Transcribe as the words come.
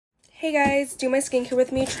Hey guys, do my skincare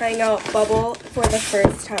with me, trying out Bubble for the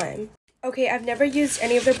first time. Okay, I've never used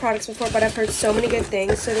any of their products before, but I've heard so many good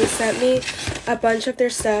things, so they sent me a bunch of their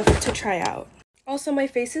stuff to try out. Also, my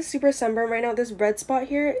face is super sunburned right now. This red spot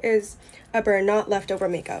here is a burn, not leftover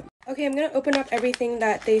makeup. Okay, I'm gonna open up everything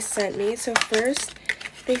that they sent me. So first,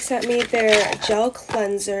 they sent me their gel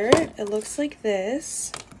cleanser. It looks like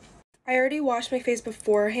this. I already washed my face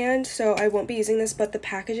beforehand, so I won't be using this, but the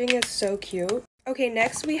packaging is so cute. Okay,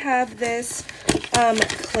 next we have this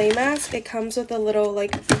clay mask. It comes with a little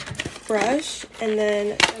like brush, and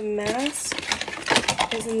then the mask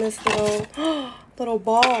is in this little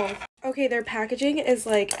ball. Okay, their packaging is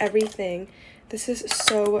like everything. This is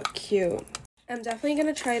so cute. I'm definitely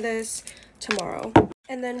gonna try this tomorrow.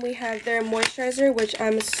 And then we have their moisturizer, which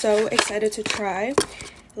I'm so excited to try.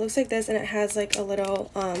 It looks like this, and it has like a little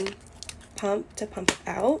pump to pump it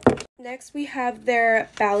out. Next we have their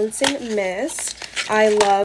balancing mist. I love